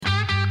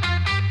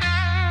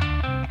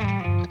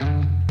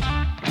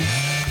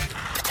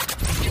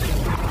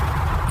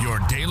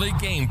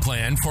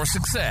plan for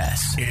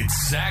success.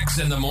 It's Sachs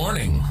in the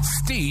Morning.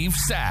 Steve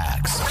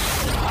Sachs.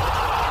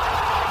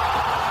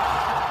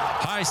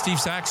 Hi, Steve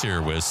Sachs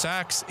here with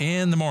Sachs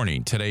in the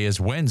Morning. Today is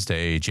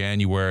Wednesday,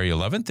 January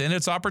 11th, and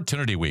it's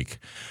Opportunity Week.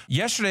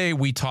 Yesterday,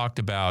 we talked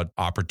about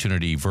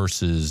opportunity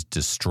versus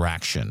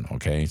distraction,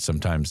 okay?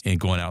 Sometimes in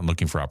going out and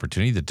looking for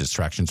opportunity, the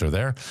distractions are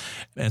there.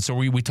 And so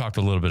we talked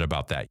a little bit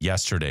about that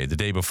yesterday. The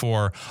day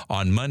before,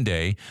 on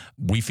Monday,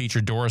 we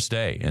featured Doris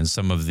Day and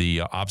some of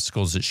the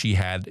obstacles that she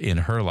had in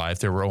her life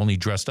that were only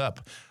dressed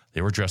up.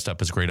 They were dressed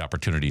up as great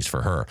opportunities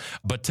for her.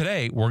 But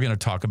today, we're going to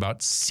talk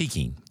about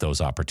seeking those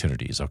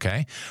opportunities,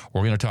 okay?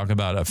 We're going to talk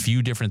about a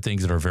few different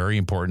things that are very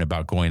important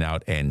about going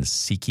out and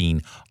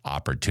seeking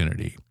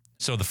opportunity.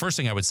 So the first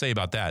thing I would say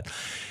about that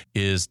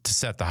is to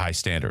set the high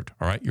standard,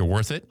 all right? You're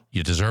worth it.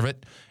 You deserve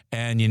it.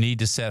 And you need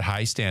to set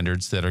high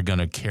standards that are going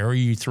to carry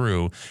you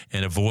through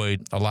and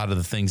avoid a lot of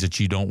the things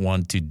that you don't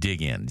want to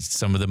dig in.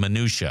 Some of the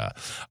minutia,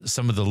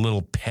 some of the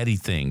little petty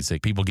things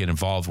that people get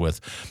involved with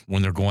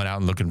when they're going out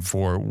and looking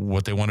for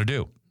what they want to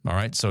do. All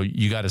right. So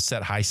you got to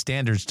set high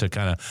standards to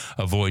kind of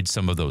avoid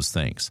some of those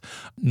things.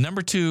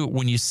 Number two,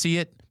 when you see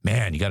it,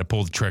 man, you got to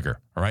pull the trigger.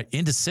 All right.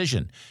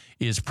 Indecision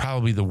is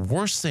probably the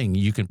worst thing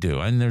you can do.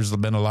 And there's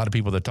been a lot of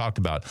people that talked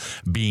about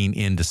being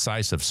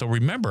indecisive. So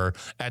remember,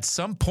 at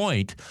some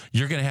point,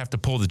 you're going to have to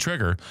pull the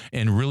trigger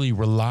and really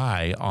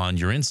rely on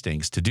your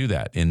instincts to do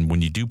that. And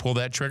when you do pull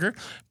that trigger,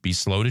 be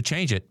slow to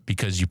change it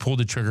because you pulled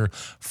the trigger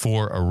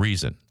for a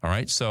reason. All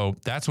right. So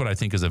that's what I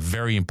think is a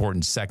very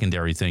important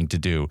secondary thing to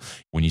do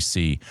when you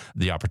see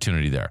the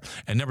opportunity there.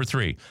 And number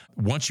three,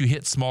 once you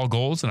hit small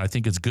goals, and I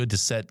think it's good to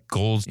set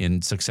goals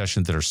in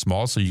succession that are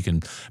small so you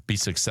can be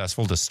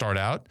successful to start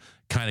out,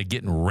 kind of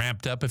getting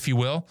ramped up, if you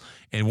will.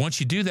 And once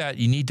you do that,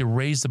 you need to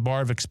raise the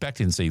bar of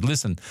expectancy.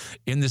 Listen,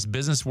 in this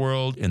business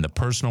world, in the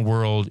personal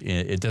world,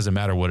 it doesn't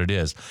matter what it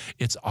is.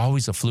 It's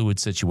always a fluid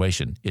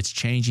situation. It's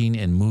changing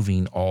and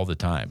moving all the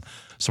time.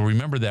 So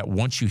remember that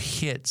once you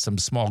hit some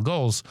small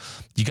goals,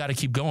 you got to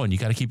keep going. You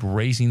got to keep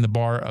raising the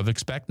bar of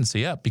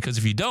expectancy up, because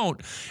if you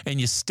don't and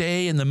you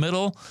stay in the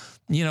middle,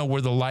 you know,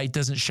 where the light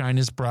doesn't shine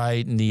as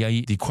bright and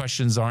the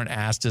questions aren't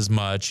asked as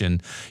much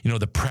and, you know,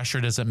 the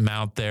pressure doesn't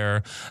mount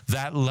there,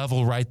 that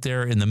level right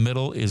there in the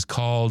middle is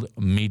called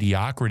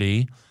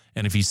mediocrity.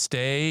 And if you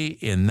stay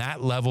in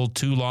that level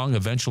too long,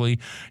 eventually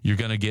you're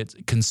going to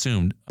get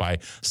consumed by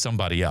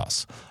somebody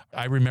else.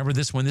 I remember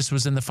this when this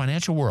was in the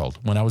financial world,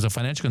 when I was a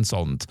financial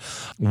consultant.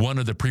 One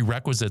of the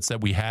prerequisites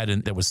that we had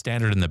that was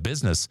standard in the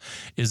business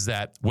is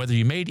that whether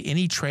you made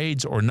any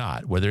trades or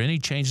not, whether any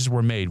changes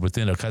were made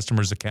within a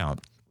customer's account,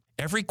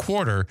 every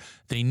quarter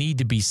they need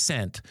to be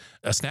sent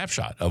a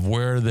snapshot of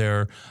where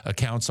their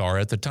accounts are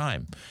at the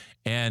time.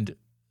 And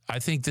I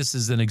think this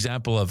is an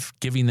example of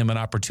giving them an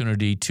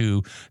opportunity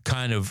to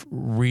kind of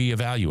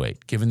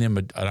reevaluate, giving them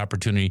an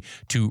opportunity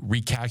to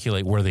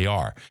recalculate where they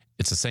are.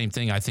 It's the same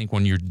thing, I think,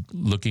 when you're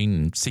looking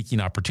and seeking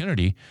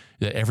opportunity,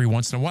 that every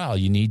once in a while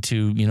you need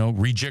to,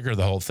 rejigger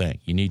the whole thing.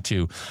 You need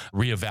to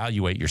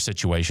reevaluate your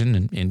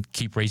situation and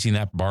keep raising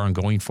that bar and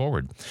going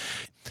forward.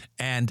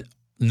 And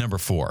number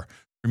four,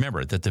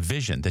 remember that the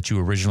vision that you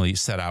originally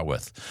set out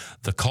with,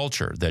 the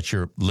culture that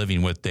you're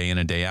living with day in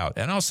and day out,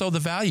 and also the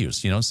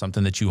values,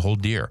 something that you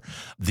hold dear.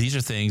 These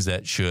are things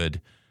that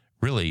should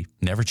really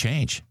never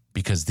change,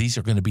 because these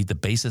are going to be the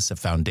basis of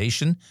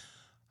foundation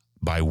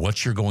by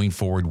what you're going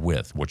forward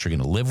with, what you're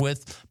going to live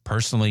with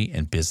personally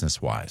and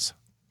business-wise.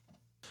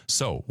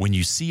 So when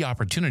you see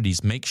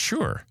opportunities, make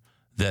sure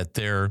that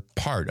they're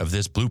part of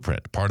this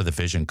blueprint, part of the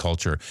vision,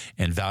 culture,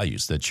 and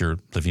values that you're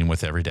living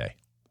with every day.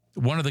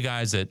 One of the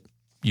guys that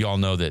you all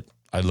know that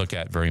I look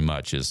at very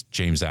much is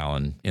James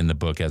Allen in the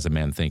book As a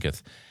Man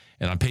Thinketh.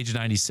 And on page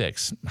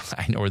 96,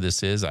 I know where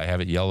this is. I have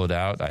it yellowed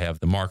out. I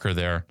have the marker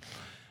there.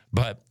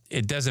 But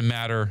it doesn't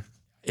matter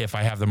if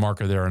I have the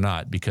marker there or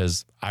not,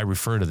 because I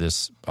refer to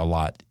this a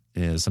lot.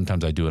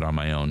 Sometimes I do it on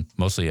my own.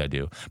 Mostly I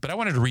do. But I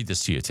wanted to read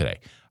this to you today,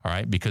 all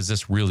right, because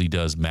this really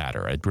does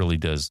matter. It really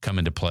does come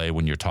into play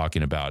when you're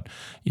talking about,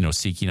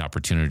 seeking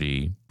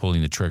opportunity,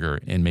 pulling the trigger,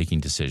 and making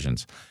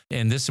decisions.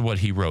 And this is what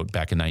he wrote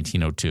back in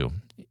 1902.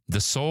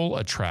 The soul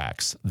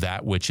attracts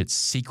that which it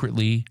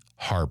secretly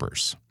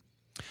harbors,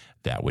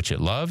 that which it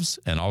loves,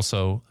 and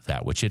also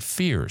that which it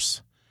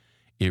fears.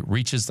 It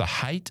reaches the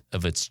height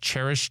of its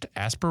cherished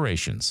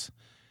aspirations,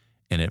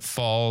 and it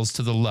falls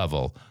to the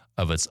level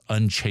of its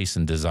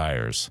unchastened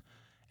desires,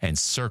 and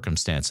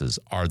circumstances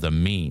are the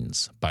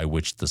means by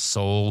which the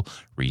soul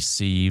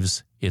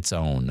receives its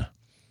own.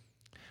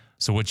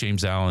 So what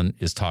James Allen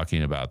is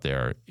talking about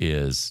there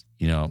is,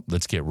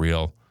 let's get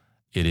real.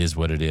 It is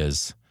what it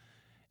is.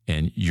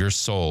 And your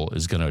soul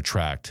is going to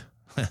attract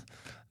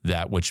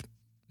that which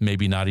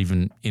maybe not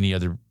even any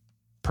other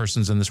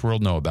persons in this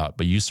world know about,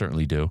 but you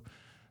certainly do.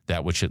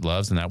 That which it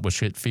loves and that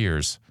which it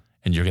fears.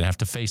 And you're going to have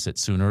to face it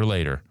sooner or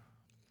later.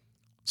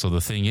 So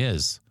the thing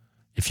is,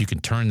 if you can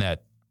turn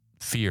that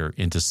fear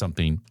into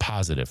something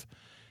positive,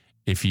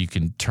 if you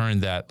can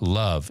turn that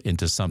love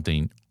into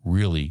something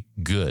really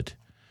good,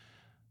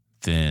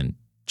 then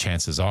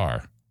chances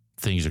are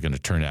things are going to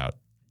turn out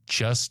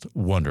just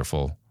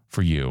wonderful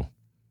for you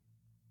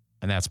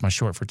And that's my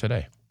short for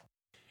today.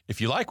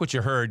 If you like what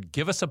you heard,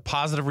 give us a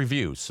positive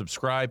review,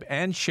 subscribe,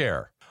 and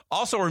share.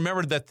 Also,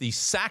 remember that the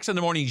Sax in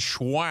the Morning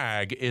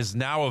swag is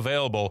now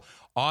available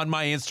on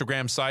my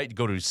Instagram site.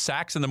 Go to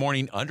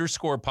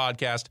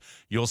saxinthemorning_podcast.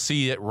 You'll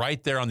see it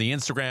right there on the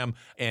Instagram,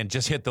 and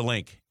just hit the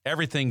link.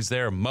 Everything's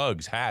there,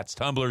 mugs, hats,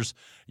 tumblers,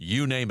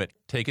 you name it.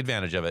 Take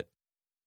advantage of it.